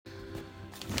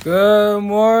Good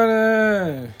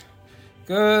morning,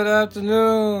 good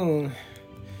afternoon,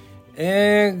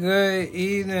 and good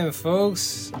evening,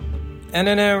 folks.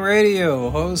 Internet Radio,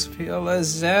 host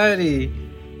PLS Zaddy.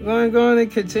 We're going to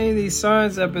continue these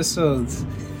science episodes.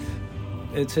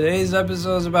 And today's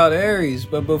episode is about Aries,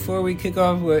 but before we kick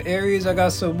off with Aries, I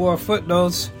got some more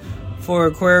footnotes for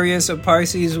Aquarius and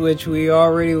Pisces, which we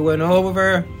already went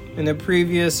over in the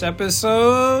previous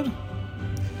episode.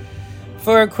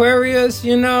 For Aquarius,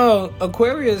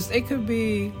 Aquarius, they could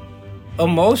be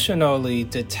emotionally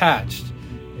detached,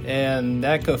 and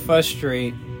that could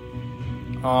frustrate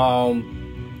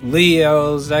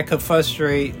Leos, that could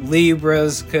frustrate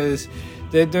Libras, because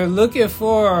they're looking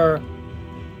for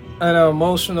an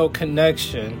emotional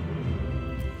connection.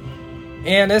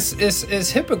 And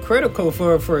it's hypocritical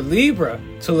for Libra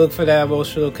to look for that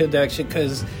emotional connection,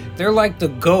 because they're like the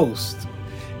ghost,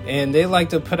 and they like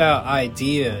to put out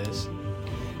ideas.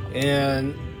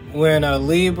 And when a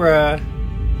Libra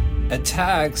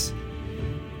attacks,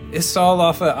 it's all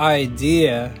off an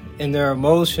idea, and their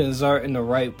emotions aren't in the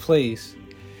right place.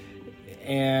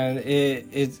 And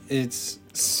it's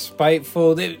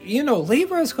spiteful.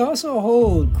 Libras can also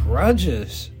hold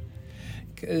grudges.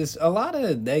 Because a lot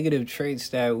of negative traits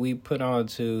that we put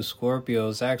onto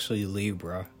Scorpios actually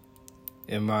Libra,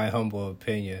 in my humble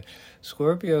opinion.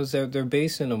 Scorpios, they're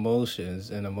based in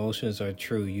emotions, and emotions are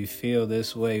true. You feel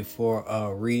this way for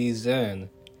a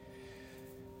reason.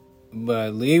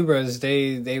 But Libras,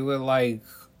 they would like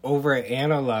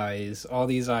overanalyze all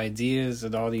these ideas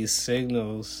and all these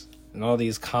signals and all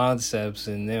these concepts,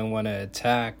 and then want to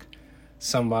attack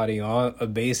somebody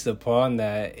based upon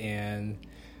that. And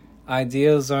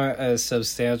ideas aren't as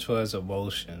substantial as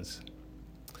emotions.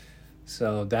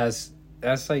 So that's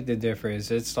like the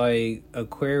difference. It's like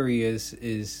Aquarius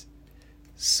is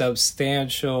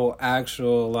substantial,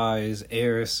 actualized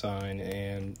air sign,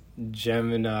 and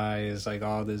Gemini is like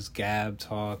all this gab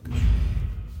talk,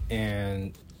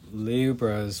 and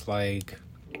Libra is like,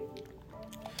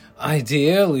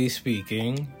 ideally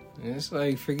speaking, it's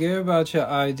like, forget about your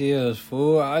ideas,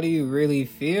 fool. How do you really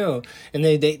feel? And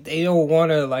they don't want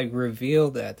to like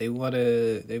reveal that. They want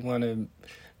to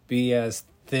be as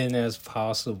thin as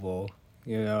possible.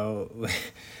 They're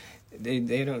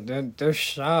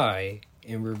shy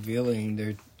in revealing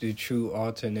their true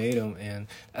alternatum, and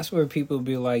that's where people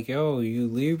be like, yo, you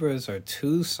Libras are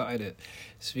two-sided.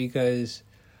 It's because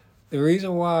the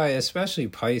reason why, especially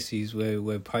Pisces,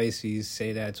 when Pisces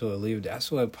say that to a Libra,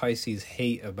 that's what Pisces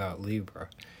hate about Libra.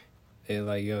 They're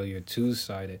like, yo, you're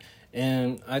two-sided.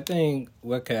 And I think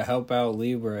what can help out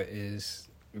Libra is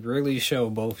really show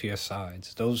both your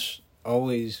sides. Those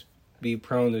always be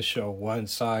prone to show one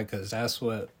side, because that's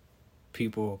when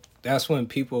people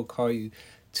call you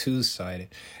two-sided.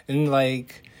 And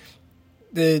like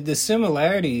the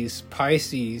similarities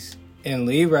Pisces and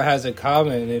Libra has in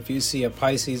common, if you see a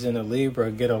Pisces and a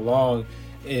Libra get along,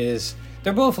 is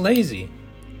they're both lazy,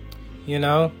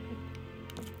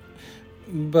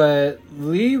 but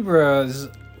Libra's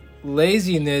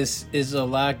laziness is a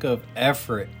lack of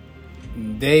effort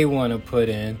they want to put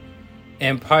in.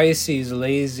 And Pisces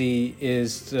lazy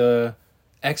is the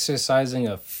exercising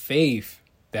of faith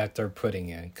that they're putting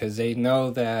in, because they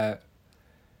know that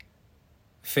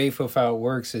faith without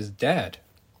works is dead.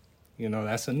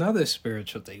 That's another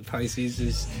spiritual thing. Pisces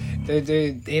is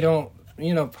they don't.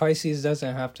 Pisces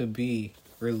doesn't have to be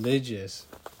religious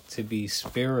to be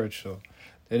spiritual.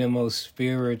 They're the most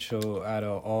spiritual out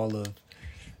of all of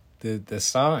the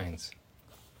signs.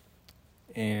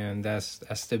 And that's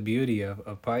the beauty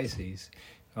of Pisces.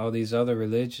 All these other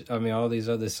all these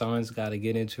other signs got to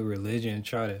get into religion and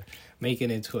try to make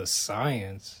it into a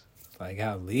science, like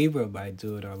how Libra might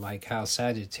do it, or like how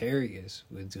Sagittarius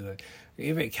would do it, or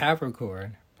even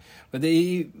Capricorn. But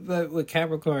with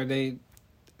Capricorn,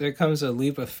 there comes a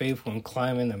leap of faith when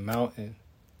climbing the mountain,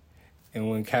 and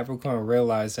when Capricorn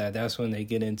realize that, that's when they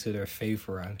get into their faith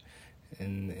run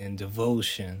and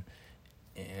devotion.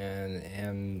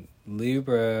 And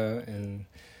Libra and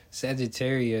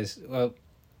Sagittarius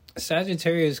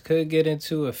could get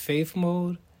into a faith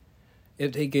mode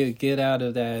if they get out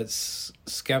of that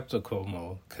skeptical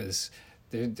mode, because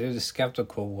they're the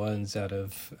skeptical ones out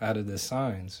of the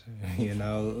signs.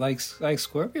 Like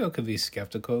Scorpio could be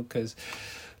skeptical, because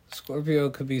Scorpio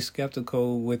could be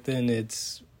skeptical within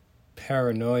its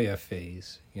paranoia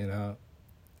phase.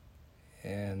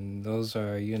 And those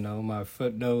are, my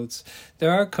footnotes.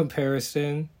 There are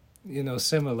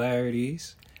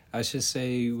similarities, I should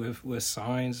say, with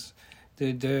signs.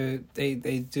 They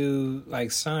do,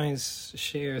 like, signs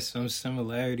share some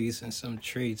similarities and some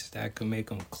traits that can make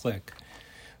them click.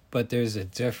 but there's a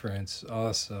difference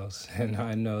also. And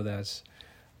I know that's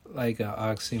like an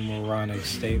oxymoronic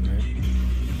statement.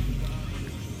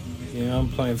 I'm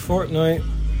playing Fortnite.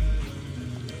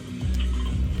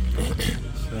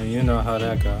 So you know how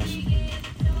that goes.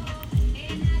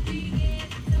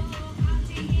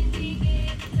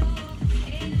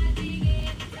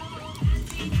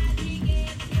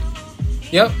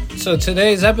 Yep, so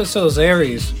today's episode is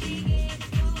Aries.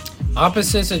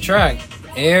 Opposites attract.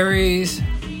 Aries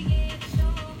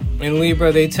and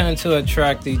Libra, they tend to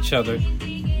attract each other.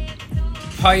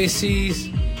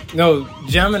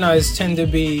 Geminis tend to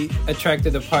be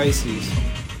attracted to Pisces.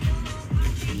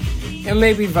 And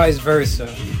maybe vice versa,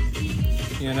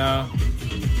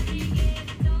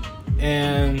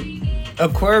 And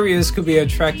Aquarius could be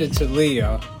attracted to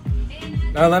Leo.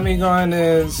 Now let me go on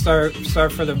and start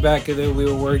from the back, and then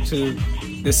we'll work to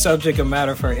the subject of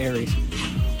matter for Aries.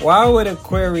 Why would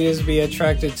Aquarius be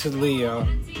attracted to Leo?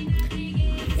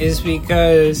 It's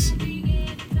because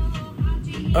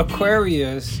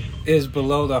Aquarius is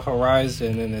below the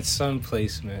horizon in its sun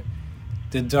placement.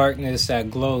 The darkness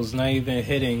that glows, not even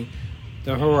hitting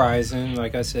the horizon,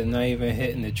 like I said, not even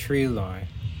hitting the tree line.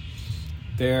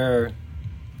 They're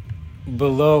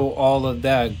below all of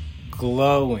that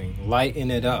glowing, lighting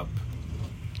it up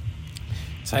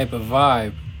type of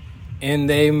vibe. And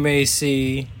they may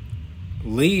see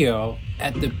Leo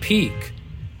at the peak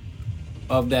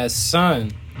of that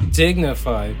sun,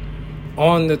 dignified,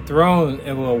 on the throne,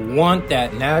 and will want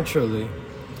that naturally.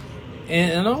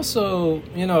 And also,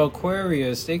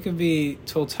 Aquarius, they could be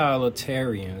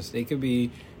totalitarians. They could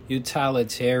be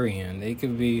utilitarian. They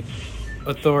could be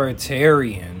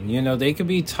authoritarian. They could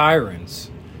be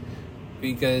tyrants.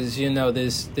 Because,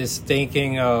 this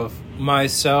thinking of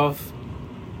myself,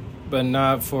 but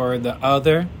not for the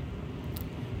other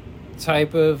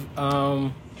type of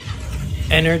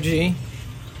energy.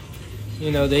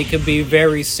 They could be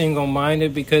very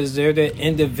single-minded because they're the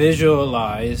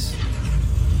individualized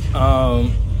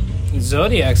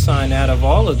zodiac sign out of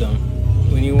all of them.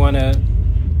 When you want to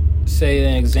say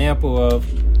an example of,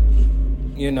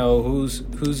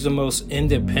 who's the most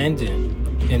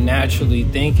independent and naturally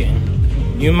thinking,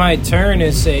 you might turn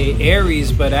and say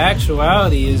Aries, but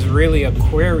actuality is really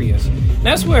Aquarius. And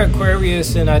that's where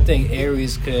Aquarius and I think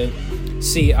Aries could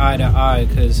see eye to eye,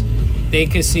 because they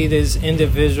could see this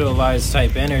individualized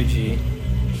type energy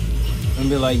and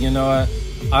be like, you know what,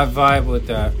 I vibe with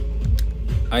that.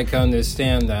 I can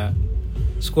understand that.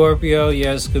 Scorpio,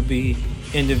 yes, could be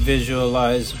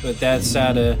individualized, but that's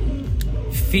out of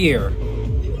fear.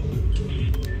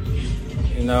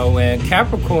 And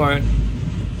Capricorn,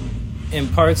 in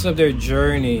parts of their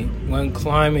journey, when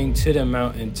climbing to the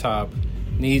mountaintop,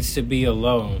 needs to be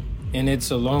alone. And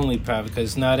it's a lonely path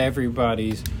because not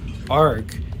everybody's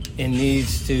arc, it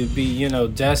needs to be,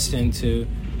 destined to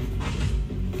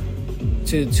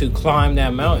climb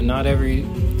that mountain. Not every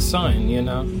sign,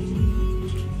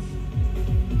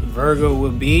 Virgo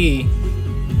would be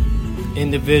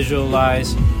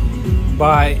individualized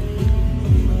by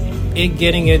it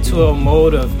getting into a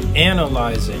mode of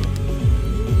analyzing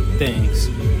things,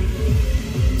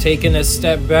 taking a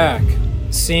step back,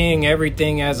 seeing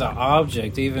everything as an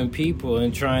object, even people,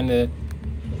 and trying to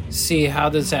see how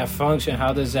does that function,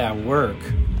 how does that work.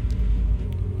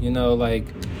 Like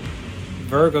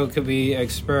Virgo could be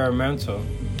experimental.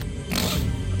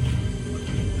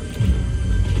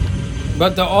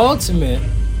 But the ultimate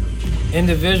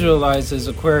individualized is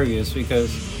Aquarius, because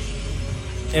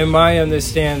in my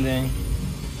understanding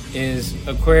is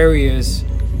Aquarius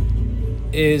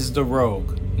is the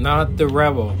rogue, not the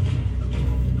rebel.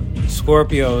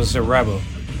 Scorpio is the rebel.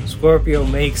 Scorpio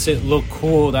makes it look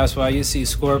cool. That's why you see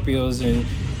Scorpios and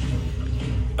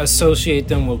associate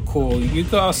them with cool. You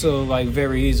could also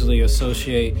very easily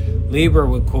associate Libra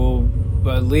with cool,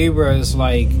 but Libra is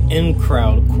in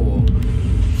crowd cool.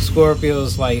 Scorpio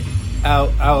is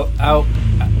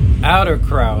outer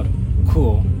crowd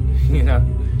cool,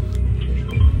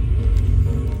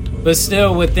 But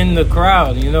still within the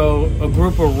crowd, a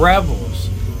group of rebels,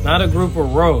 not a group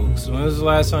of rogues. When was the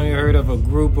last time you heard of a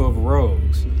group of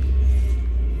rogues?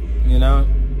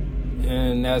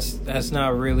 And that's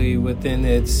not really within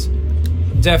its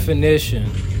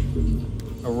definition.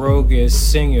 A rogue is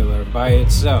singular by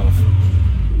itself.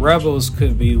 Rebels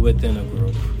could be within a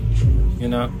group,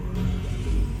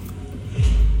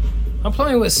 I'm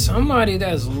playing with somebody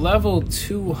that's level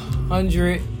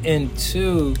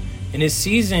 202, and his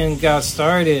season got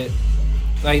started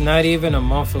not even a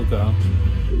month ago.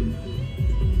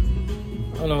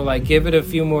 I don't know, give it a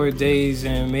few more days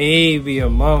and maybe a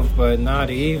month, but not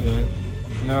even.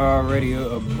 And they're already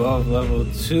above level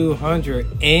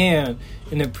 200. And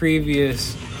in the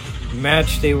previous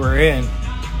match they were in,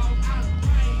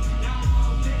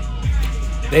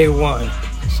 they won.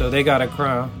 So they got a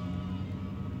crown.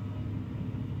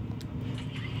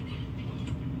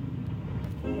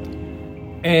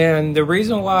 And the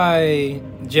reason why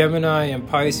Gemini and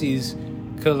Pisces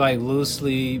could like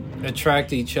loosely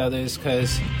attract each other is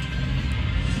because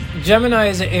Gemini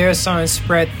is an air sign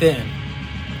spread thin.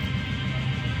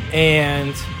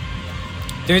 And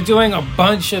they're doing a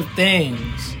bunch of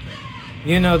things.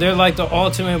 You know, they're like the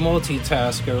ultimate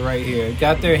multitasker right here.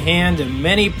 Got their hand in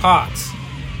many pots.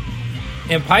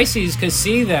 And Pisces could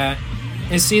see that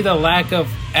and see the lack of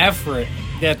effort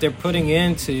that they're putting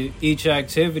into each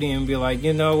activity and be like,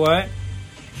 you know what?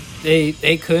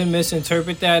 They could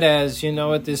misinterpret that as, you know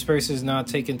what, this person's not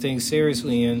taking things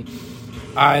seriously. And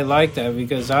I like that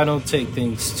because I don't take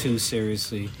things too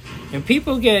seriously. And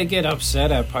people get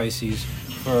upset at Pisces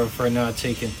for not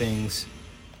taking things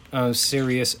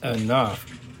serious enough.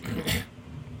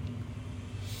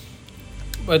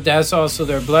 But that's also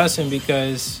their blessing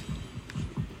because,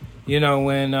 you know,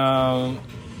 when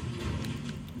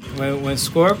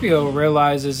Scorpio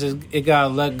realizes it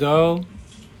got let go,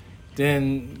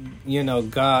 then, you know,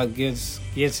 God gets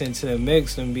into the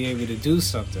mix and be able to do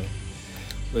something.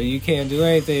 But you can't do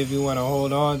anything if you want to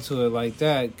hold on to it like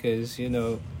that because, you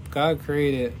know, God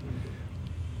created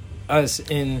us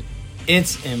in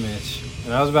its image.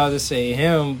 And I was about to say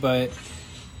him, but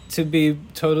to be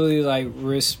totally, like,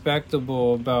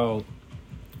 respectable about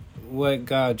what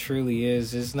God truly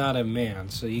is, it's not a man.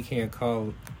 So you can't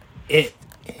call it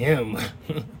him.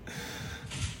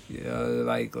 You know,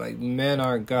 like men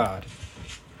are God.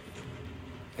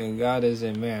 And God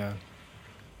isn't man.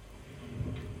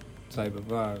 Type of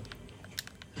vibe.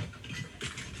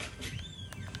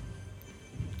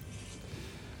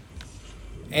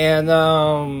 And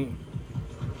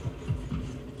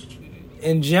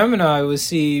in Gemini, we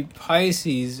see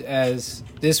Pisces as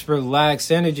this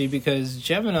relaxed energy because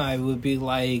Gemini would be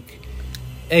like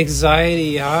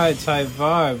anxiety high type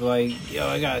vibe, like, yo,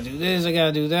 I gotta do this, I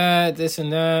gotta do that, this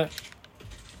and that,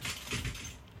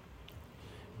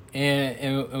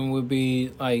 and would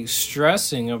be like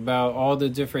stressing about all the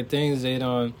different things they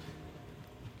done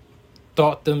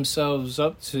thought themselves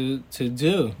up to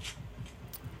do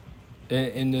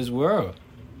in this world.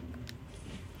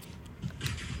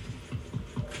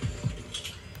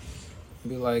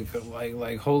 Be like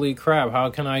holy crap, how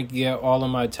can I get all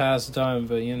of my tasks done?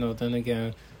 But, you know, then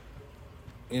again,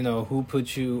 you know, who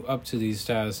put you up to these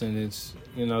tasks? And it's,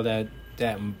 you know, that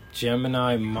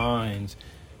Gemini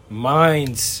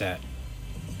mindset,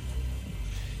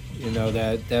 you know,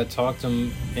 that talked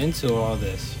them into all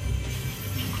this.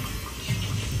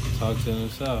 Talk to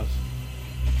themselves.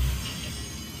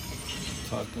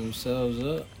 Talk themselves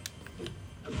up.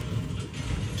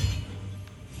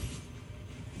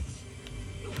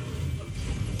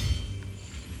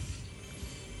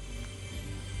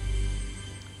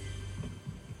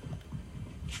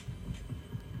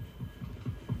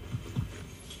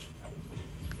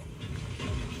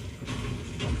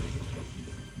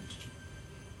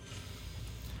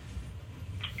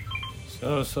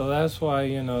 So that's why,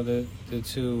 you know, the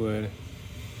two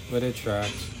would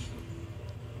attract.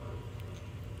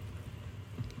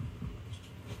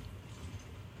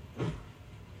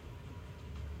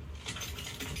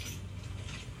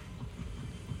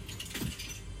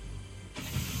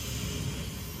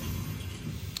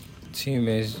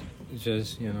 Teammates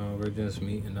just, you know, we're just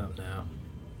meeting up now.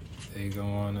 They go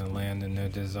on and land in their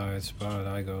desired spot.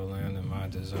 I go land in my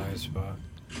desired spot.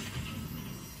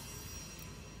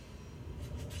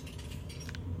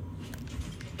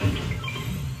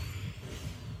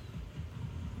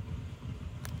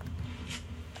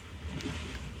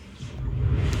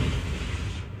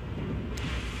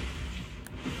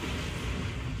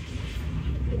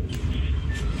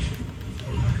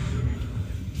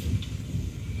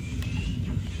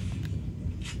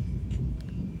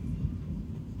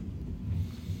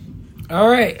 All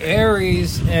right,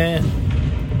 Aries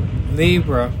and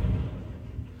Libra.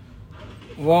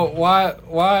 Well,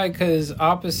 why? Because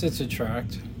opposites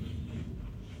attract.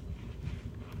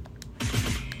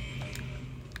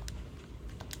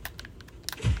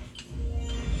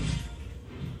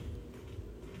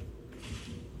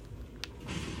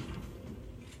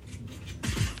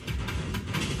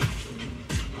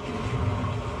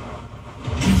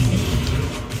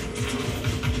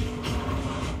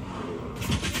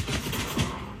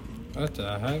 What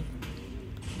the heck?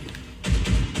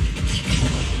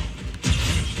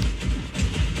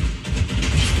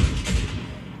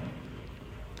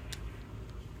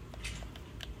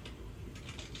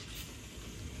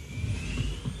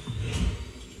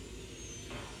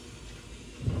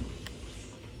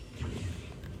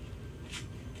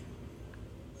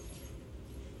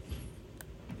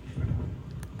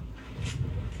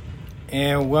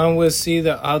 And one will see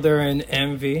the other in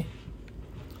envy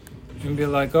and be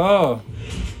like, oh,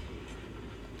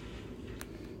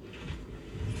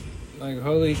 like,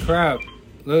 holy crap,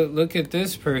 look at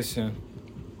this person.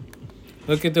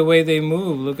 Look at the way they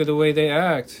move. Look at the way they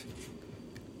act.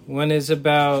 One is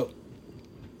about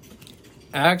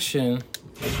action,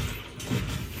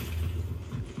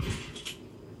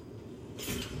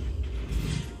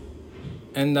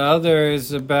 and the other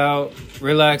is about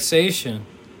relaxation.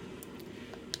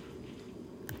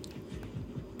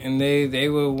 And they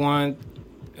will want,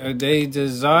 or they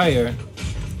desire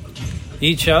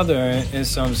each other in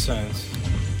some sense.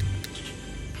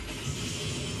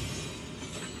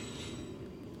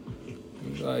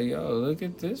 Like, yo, look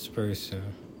at this person.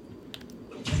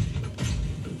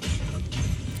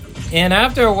 And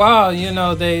after a while, you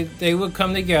know, they would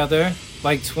come together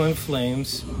like twin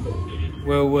flames,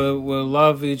 will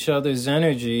love each other's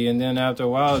energy, and then after a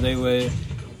while they would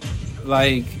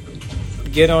like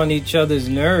get on each other's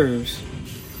nerves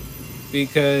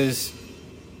because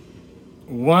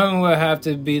one would have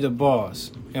to be the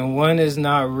boss, and one is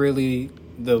not really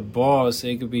the boss.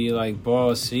 It could be like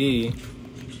bossy.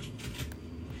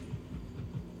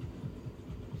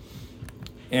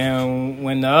 And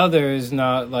when the other is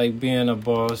not like being a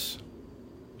boss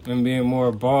and being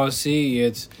more bossy,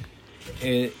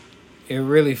 it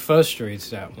really frustrates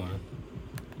that one.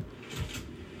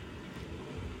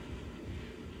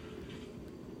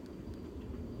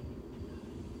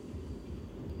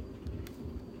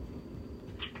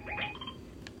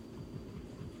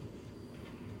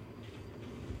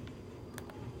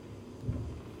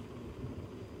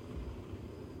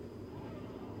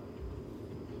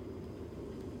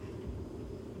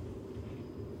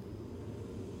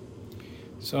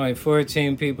 So only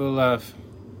 14 people left.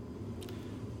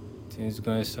 Things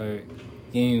gonna start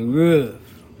getting rough.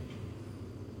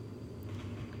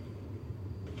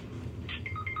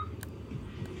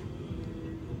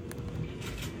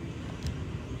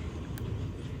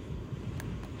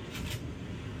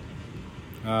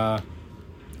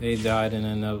 They died and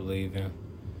ended up leaving.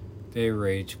 They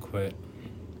rage quit.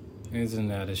 Isn't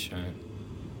that a shame?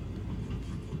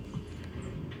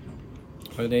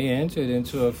 But they entered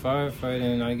into a firefight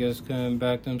and I guess couldn't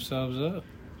back themselves up.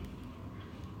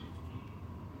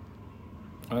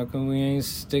 How come we ain't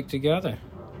stick together?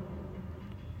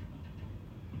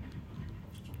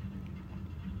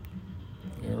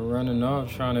 You're running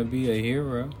off trying to be a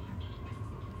hero.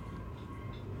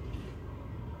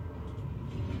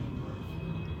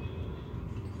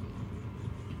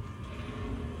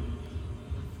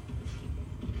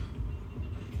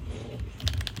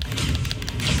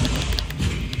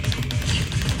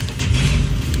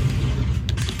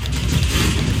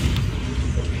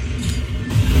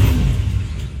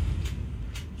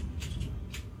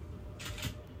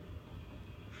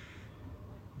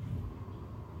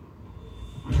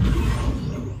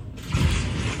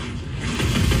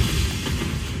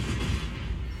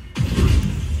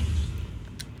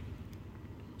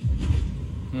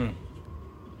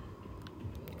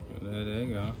 There they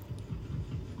go.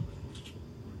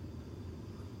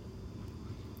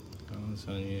 That's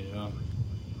unusual.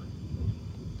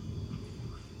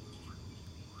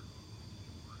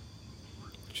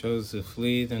 Chose to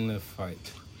flee than to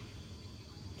fight.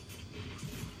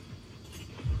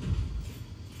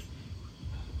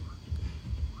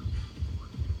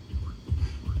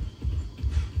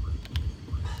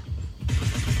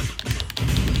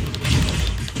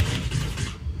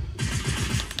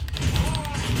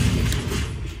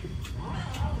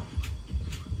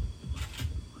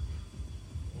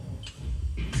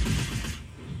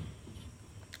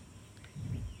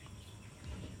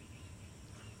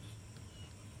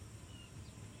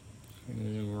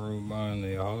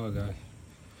 The hog, I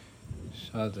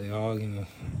shot the hog and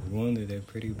wounded it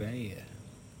pretty bad.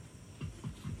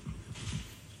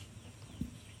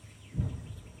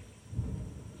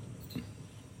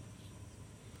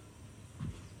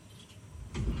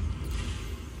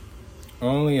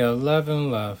 Only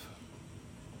 11 left.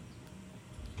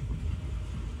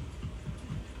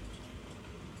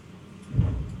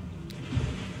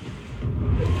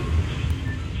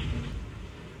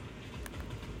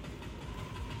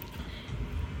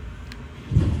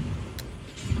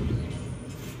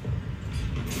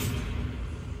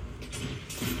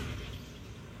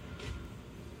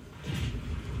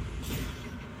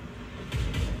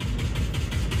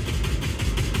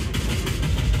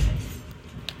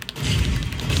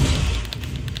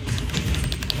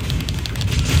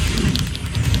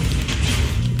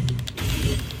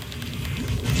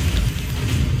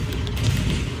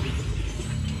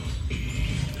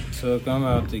 Took them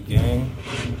out the game.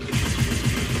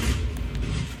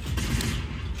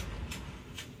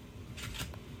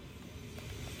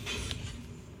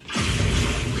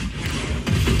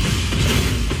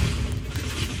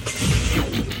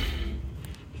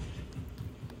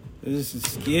 Let's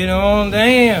just get on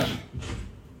down.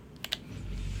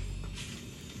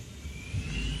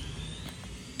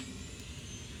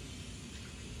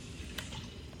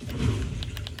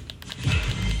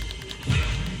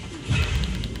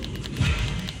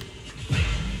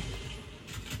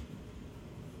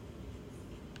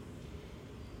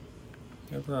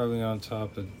 They're probably on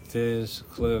top of this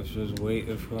cliff just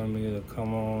waiting for me to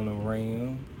come on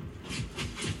around.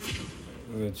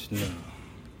 Which, no.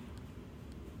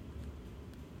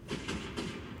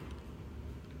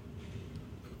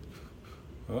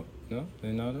 Oh, no,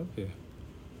 they're not up here.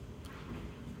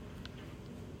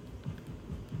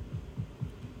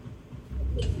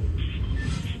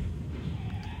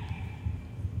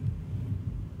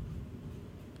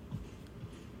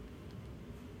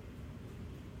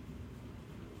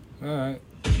 All right.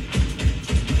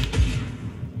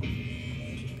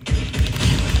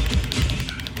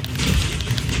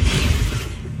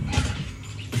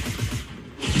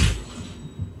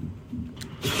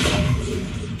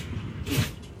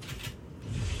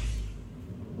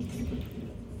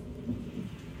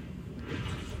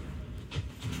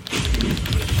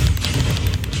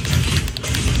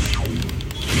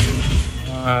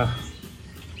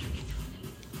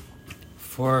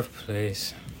 Fourth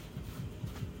place.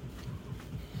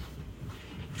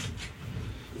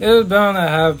 It was bound to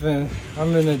happen.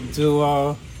 I'm in a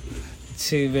duo.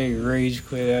 Teammate rage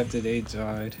quit after they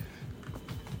died.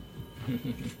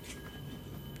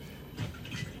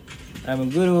 Having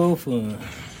good old fun.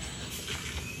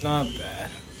 Not bad.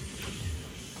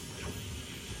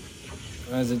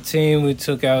 As a team, we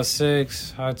took out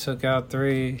 6. I took out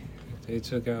 3. They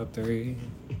took out 3.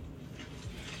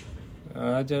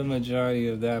 I did a majority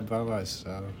of that by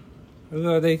myself.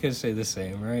 Although they could say the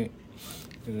same, right?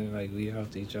 And then, like, we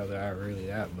helped each other out really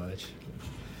that much.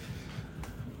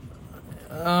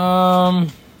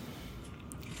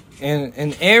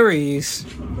 And Aries,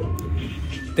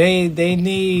 they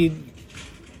need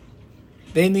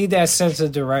that sense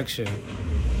of direction.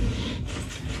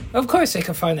 Of course, they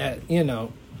can find that,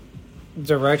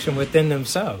 direction within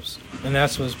themselves, and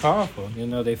that's what's powerful.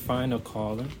 They find a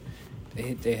calling,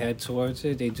 they head towards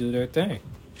it, they do their thing,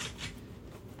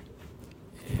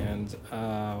 and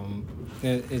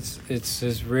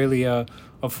it's really a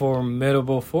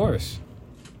formidable force.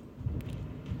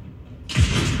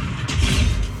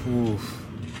 Oof.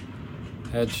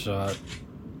 Headshot.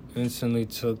 Instantly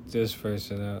took this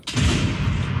person out.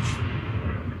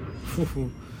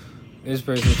 This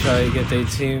person tried to get their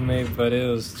teammate, but it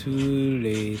was too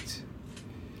late.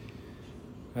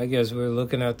 I guess we're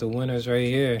looking at the winners right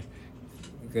here,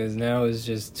 because now it's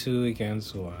just 2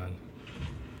 against 1.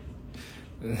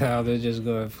 Now they're just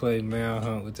going to play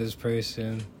manhunt with this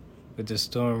person, with the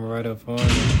storm right up on them.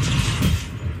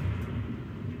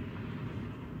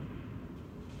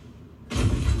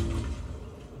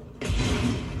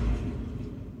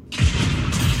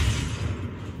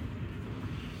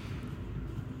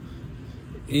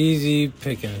 Easy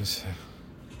pickings.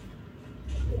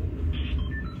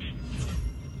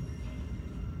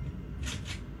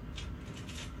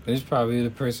 This is probably the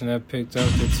person that picked up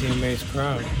the teammate's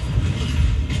crown.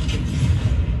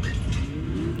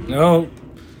 Nope.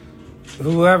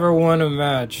 Whoever won a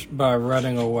match by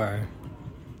running away.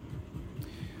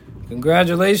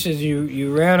 Congratulations,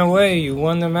 you ran away, you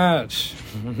won the match.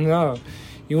 No.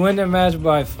 You win the match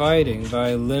by fighting, by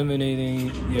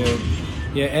eliminating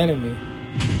your enemy.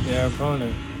 Their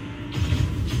opponent.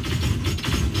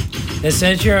 And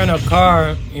since you're in a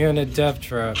car, you're in a death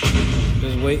trap.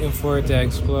 Just waiting for it to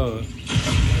explode.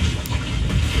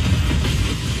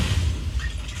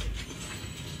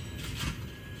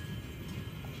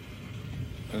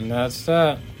 And that's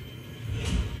that.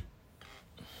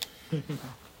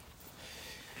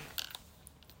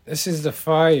 This is the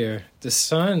fire. The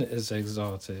sun is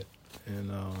exalted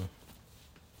in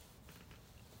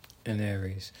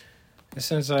Aries.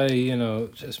 Since I,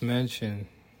 just mentioned,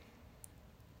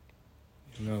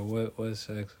 what was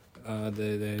the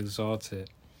exalted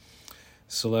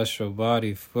celestial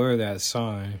body for that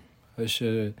sign, I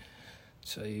should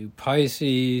tell you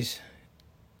Pisces,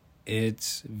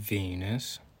 it's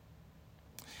Venus.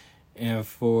 And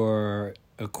for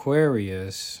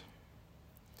Aquarius,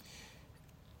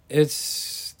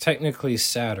 it's technically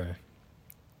Saturn.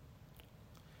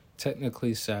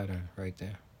 Technically Saturn right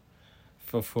there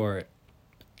for it.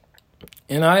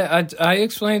 And I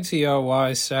explained to y'all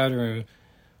why Saturn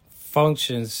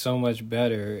functions so much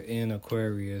better in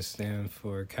Aquarius than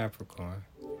for Capricorn,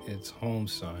 its home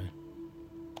sign.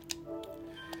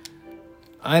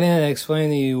 I didn't explain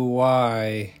to you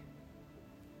why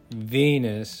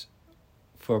Venus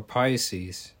for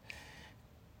Pisces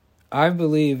I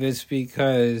believe it's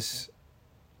because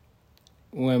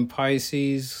when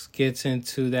Pisces gets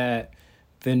into that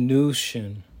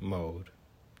Venusian mode,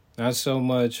 not so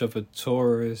much of a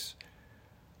Taurus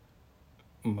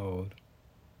mode.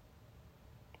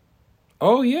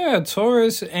 Oh yeah,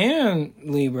 Taurus and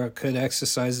Libra could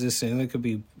exercise this, and it could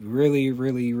be really,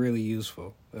 really, really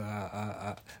useful.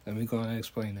 Let me go and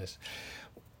explain this.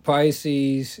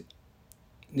 Pisces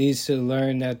needs to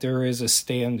learn that there is a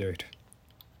standard,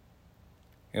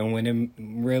 and when it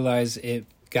realize it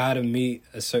gotta meet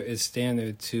a certain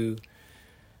standard to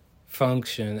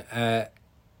function at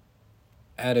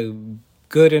a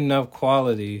good enough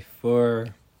quality for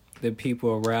the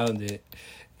people around it,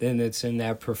 then it's in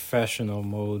that professional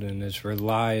mode and it's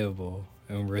reliable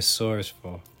and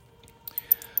resourceful.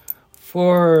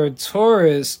 For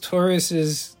Taurus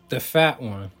is the fat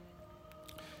one.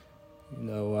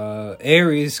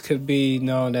 Aries could be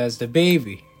known as the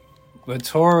baby, but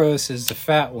Taurus is the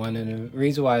fat one, and the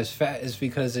reason why it's fat is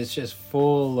because it's just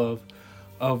full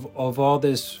of all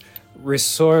this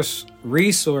resources,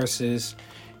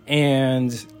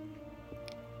 and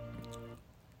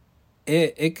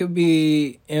it could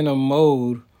be in a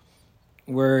mode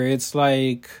where it's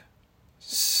like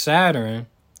Saturn,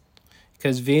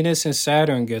 because Venus and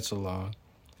Saturn gets along.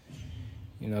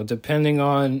 Depending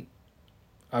on,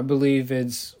 I believe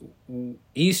it's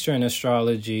Eastern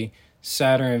astrology,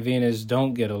 Saturn and Venus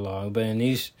don't get along, but in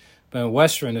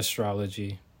Western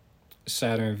astrology,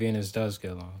 Saturn and Venus does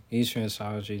get along. Eastern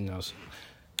astrology, no.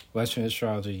 Western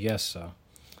astrology, yes, so.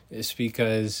 It's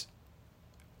because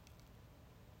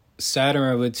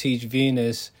Saturn would teach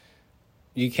Venus,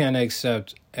 you can't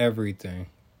accept everything.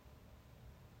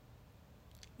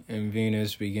 And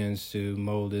Venus begins to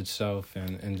mold itself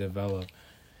and develop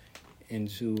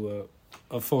into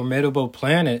a formidable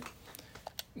planet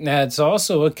that's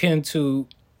also akin to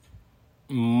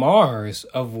Mars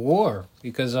of war,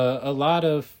 because a lot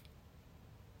of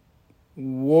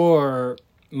war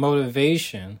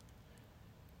motivation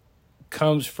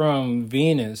comes from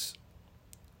Venus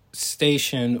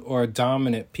stationed or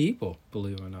dominant people,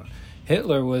 believe it or not.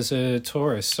 Hitler was a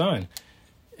Taurus sun,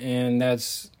 and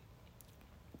that's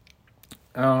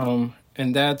that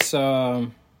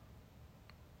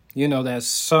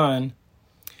sun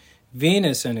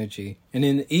Venus energy. And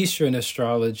in Eastern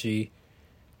astrology,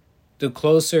 the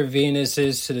closer Venus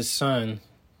is to the sun,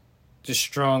 the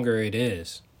stronger it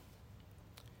is.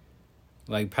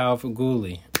 Like powerful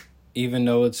Guli, even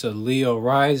though it's a Leo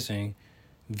rising,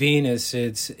 Venus,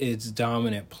 its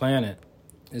dominant planet.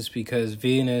 It's because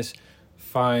Venus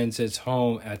finds its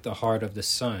home at the heart of the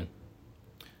sun.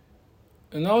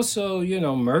 And also,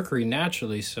 Mercury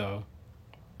naturally so.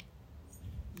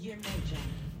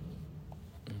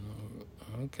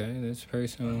 Okay, this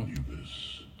person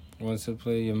wants to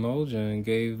play Yemoja and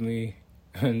gave me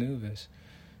Anubis.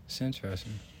 It's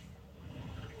interesting.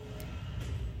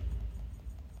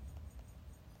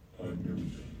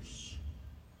 Anubis.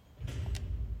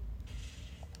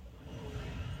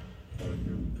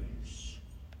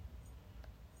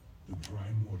 The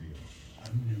primordial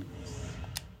Anubis.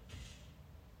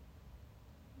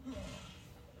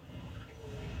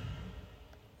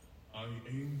 I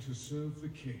aim to serve the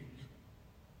king.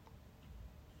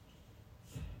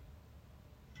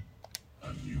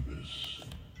 Anubis.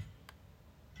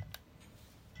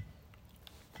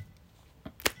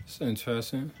 It's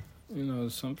interesting.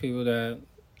 Some people that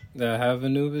have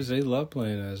Anubis, they love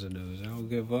playing as Anubis. They don't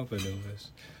give up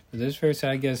Anubis. But this person,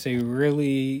 I guess, they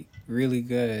really, really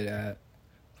good at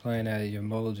playing at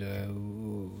Yemoja.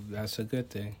 Ooh, that's a good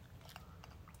thing.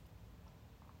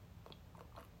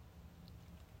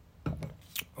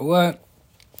 What?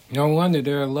 No wonder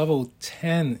they're level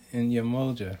 10 in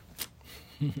Yemoja.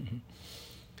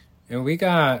 And we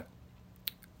got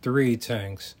 3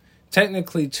 tanks.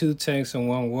 Technically 2 tanks and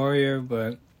 1 warrior,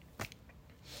 but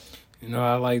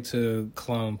I like to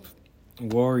clump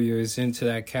warriors into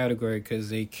that category because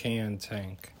they can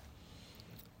tank.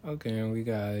 Okay, and we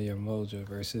got Yemoja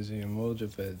versus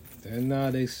Yemoja, but they're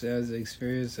not as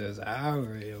experienced as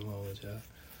our Yemoja.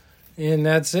 And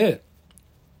that's it.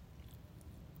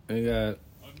 We got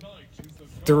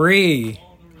 3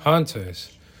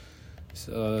 hunters.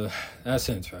 So that's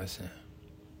interesting.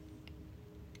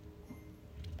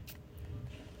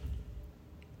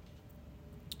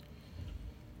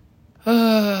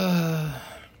 Playing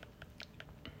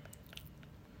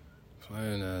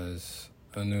as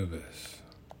Anubis.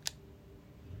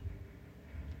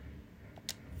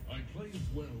 I playeth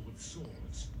well with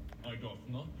swords. I doth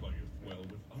not playeth well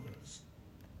with others.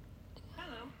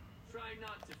 Hello. Try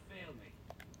not to fail me.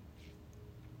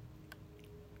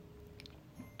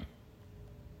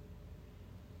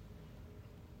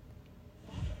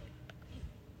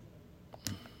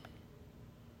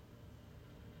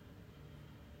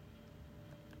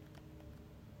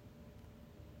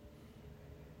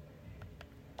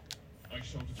 I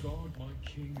shall guard my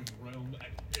king and realm at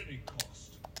any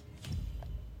cost.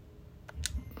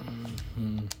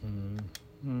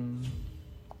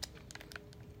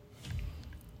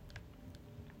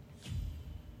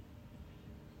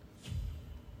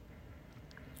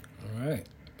 All right.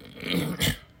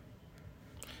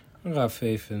 I got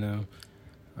faith in them.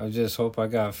 I just hope I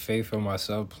got faith in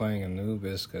myself playing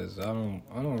Anubis, because I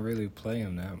don't really play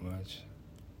him that much.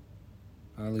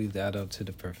 I'll leave that up to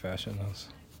the professionals.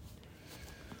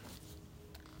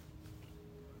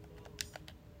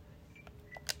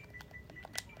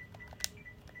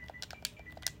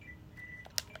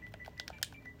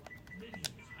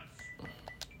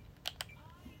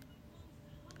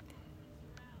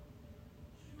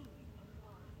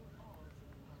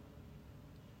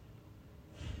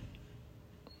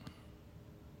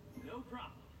 No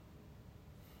problem.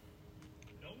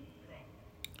 No problem.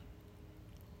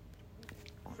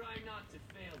 Try not to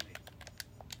fail me.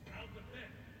 I'll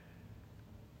defend.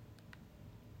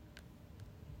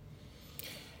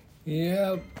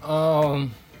 Yep.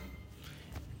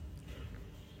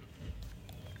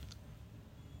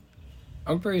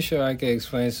 I'm pretty sure I can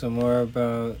explain some more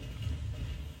about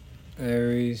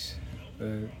Aries,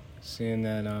 but seeing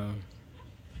that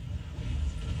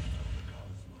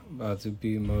about to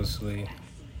be mostly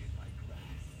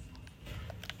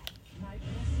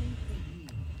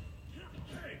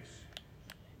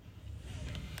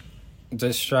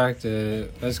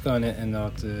distracted, let's go ahead and end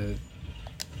off the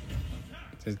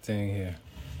thing here.